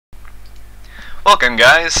Welcome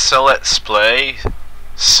guys, so let's play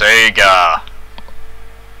Sega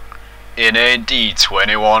in a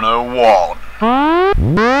D2101.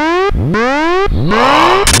 You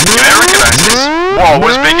may recognize this. War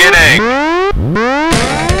was beginning.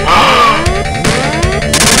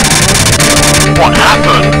 What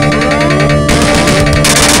happened?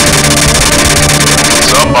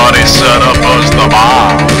 Somebody set up us the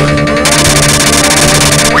bomb.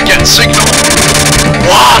 We get signal.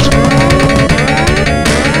 What?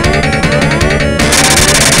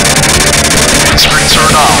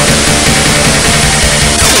 Turn on.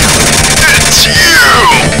 It's you!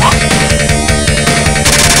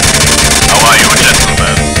 How are you,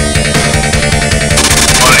 gentlemen?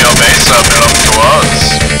 On your base have belong to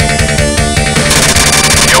us.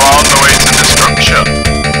 You are on the way to destruction.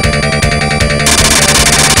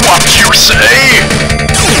 What you say?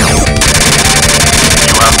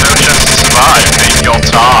 You have no chance to survive. Take your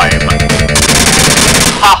time.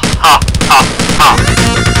 Ha ha ha ha.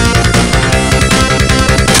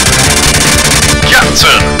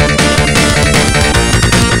 Captain!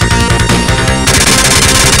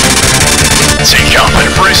 Take up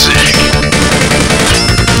everything!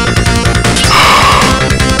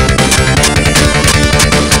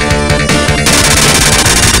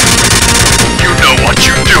 You know what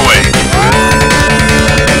you're doing!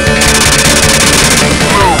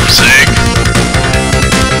 Move, Zig!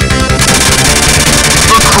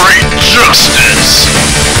 The Great Justice!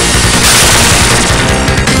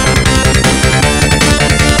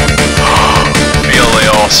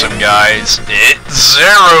 Awesome guys, it's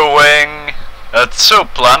Zeroing, a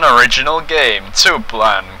Two-Plan original game,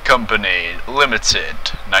 Two-Plan Company Limited,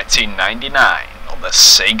 1999 on the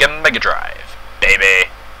Sega Mega Drive, baby.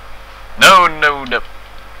 No,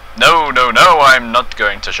 I'm not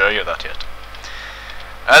going to show you that yet.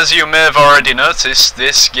 As you may have already noticed,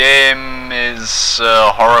 this game is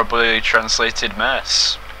a horribly translated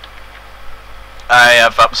mess. I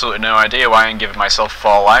have absolutely no idea why I'm giving myself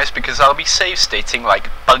 4 lives, because I'll be save stating like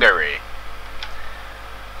buggery.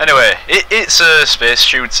 Anyway, it's a space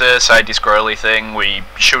shooter, sidey scrolly thing. We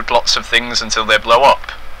shoot lots of things until they blow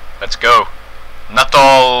up. Let's go.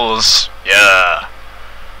 Nuttles! Yeah.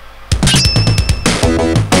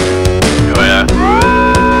 Oh yeah.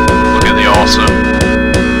 Look at the awesome.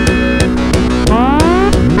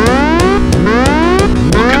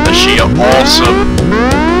 Look at the sheer awesome.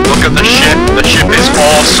 Look at the ship is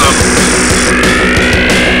awesome.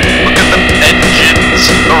 Look at the engines,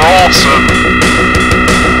 they're awesome.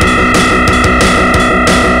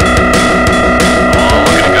 Oh,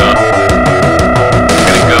 look at it go. Look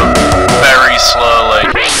at it go very slowly.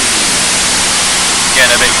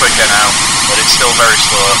 Getting a bit quicker now, but it's still very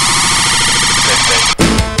slow. Same thing.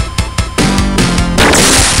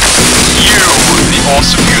 The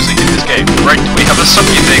awesome music in this game. Right, we have a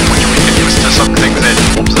sucky thing which we can use to suck things in,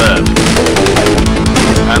 observe.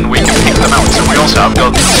 And we can pick them out, so we also have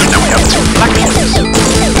guns, so now we have 2 flagships.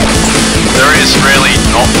 There is really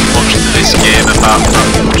not much to this game apart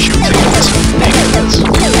from shooting lots of things.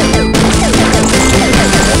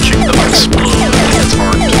 Watching them explode, it's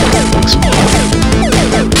hard to explode.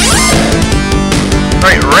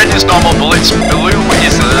 Right, red is normal bullets, blue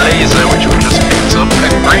is laser, which we just picked up,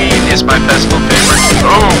 and green is my personal favourite.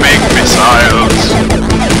 Oh, big missiles!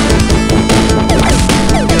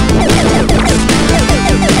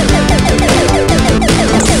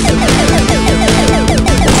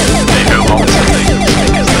 They do lots of things,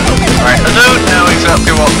 because they're... Right, I don't know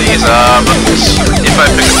exactly what these are, but if I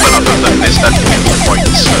pick up enough of them, they start to give me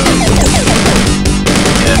points, so...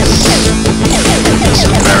 Yes...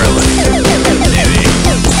 Necessarily. Maybe.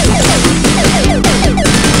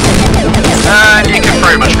 And you can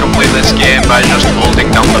pretty much complete this game by just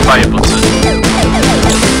holding down the fire button.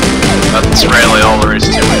 That's really all there is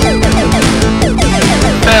to it.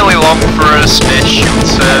 Fairly long for a space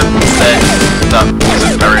shooter, then that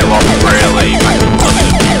isn't very long really. I've done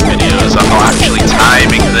it in a few videos, I'm not actually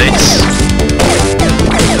timing this.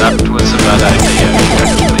 That was a bad idea, I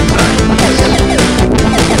should actually time this.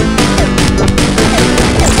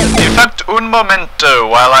 In fact, un momento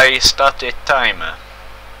while I start a timer.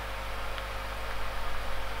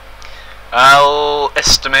 I'll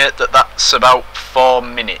estimate that that's about 4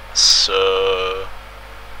 minutes, so...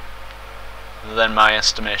 Then my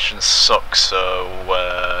estimations suck, so,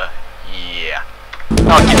 yeah.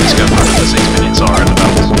 I'll keep this going for another 6 minutes or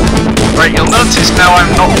about. Right, you'll notice now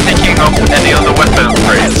I'm not picking up any other weapon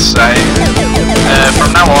upgrades.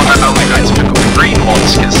 From now on I'm only going to pick up the green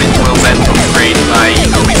ones, because it will then upgrade my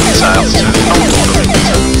homing missiles to non-homing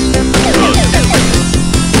missiles. Good.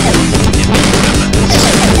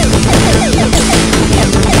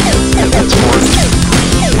 It's more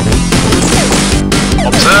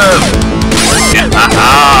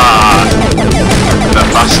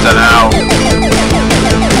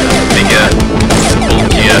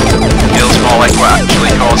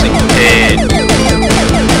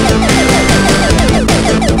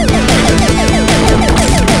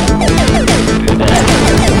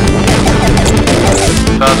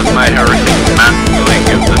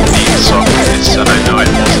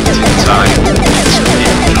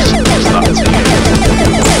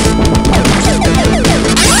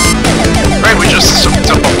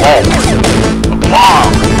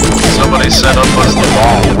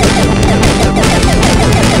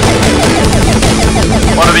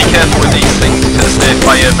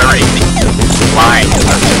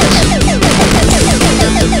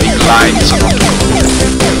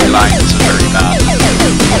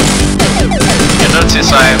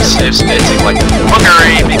like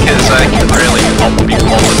buggery because I can really not be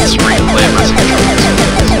bothered to replay massive chunks.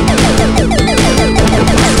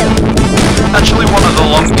 Actually, one of the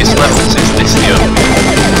longest levels is this the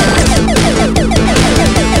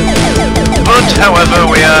But however,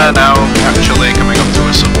 we are now actually coming up to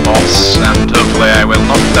a sub-boss, and hopefully I will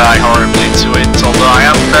not die horribly to it, although I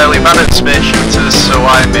am fairly bad at space shooters, so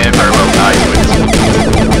I may very well die to it.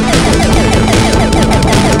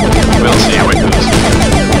 We'll see how it goes.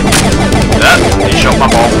 He shot my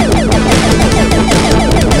ball.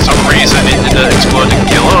 For some reason it didn't explode and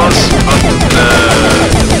kill us, but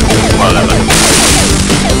whatever.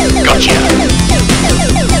 Gotcha.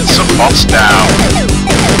 Sub-boss down.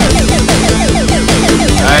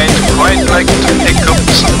 I'd quite like to pick up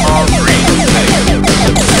some more green things.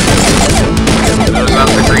 Those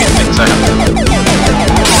aren't the green things I have.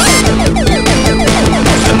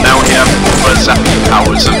 And now we have the zappy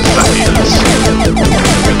powers of zappiers.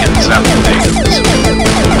 We can zap things.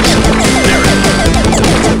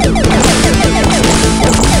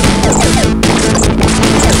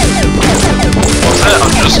 What's it?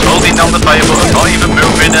 I'm just holding down the fire button, not even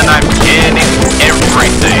moving, and I'm gaining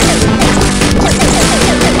everything.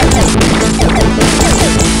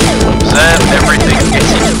 Observe everything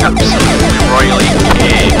getting absolutely royally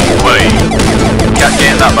caged. Wait, can't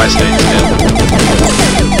gain that by staying still.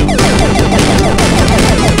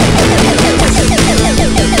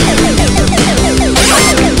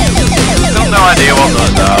 Still no idea what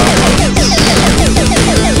those are,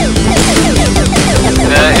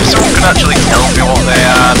 but if someone could actually tell me what they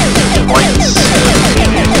are, quite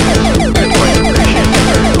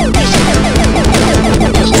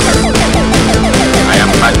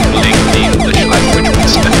handling the English language one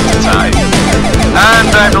step at a time.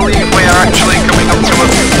 And I believe we are actually coming up to a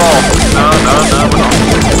ball. No, we're not.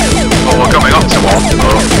 Well, we're coming up to one,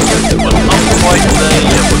 but we're not quite there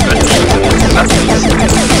yet. We're going to zap these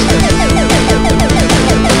things.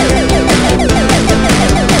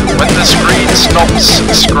 When the screen stops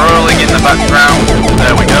scrolling in the background,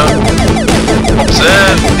 there we go.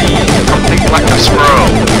 Observe the complete lack of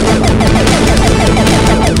scroll.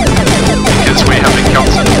 Because we have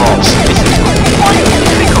encountered a boss. This is quite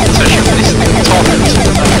difficult to shoot this thing talking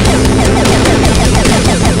sometimes.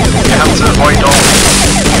 You have to avoid all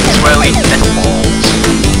swirly death balls.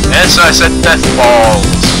 Yes, I said death balls.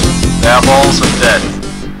 They are balls of death.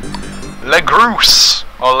 Le Grouse,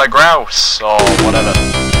 or Le Grouse, or whatever.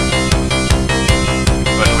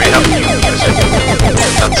 But we have new music.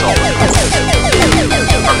 That's all.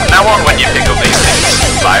 From now on, when you pick up these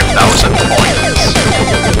things, 5,000 points.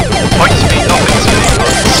 Points mean nothing to me, but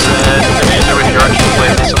they do if you're actually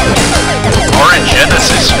playing something. Or in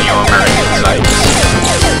Genesis for you American types.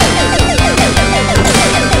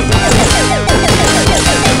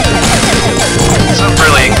 Some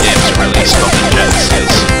brilliant games released on the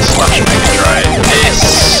Genesis / Mega Drive.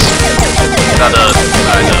 I don't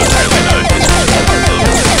really know if this was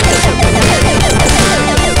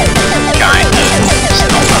kinda, it's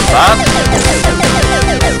not that bad.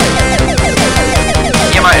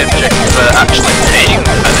 You might object for actually paying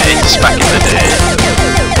for this back in the day.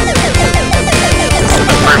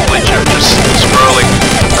 The privilege of just scrolling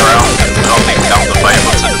around and holding down the fire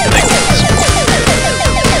button and things.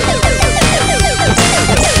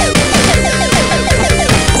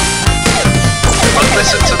 But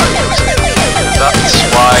listen to the music. That's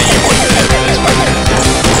why you would hear this back in the day.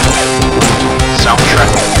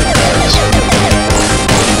 Soundtrack.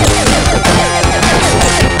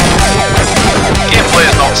 Gameplay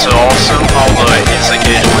is not so awesome, although it is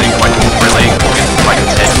occasionally quite thrilling and quite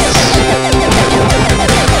tense.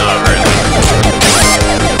 No, really.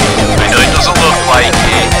 I know it doesn't look like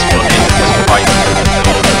it, but it is quite good.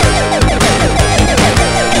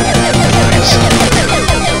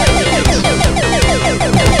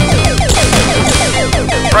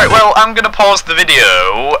 Right, well, I'm going to pause the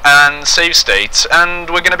video and save state, and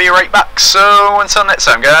we're going to be right back. So, until next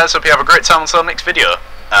time, guys, hope you have a great time until the next video.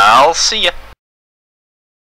 I'll see ya.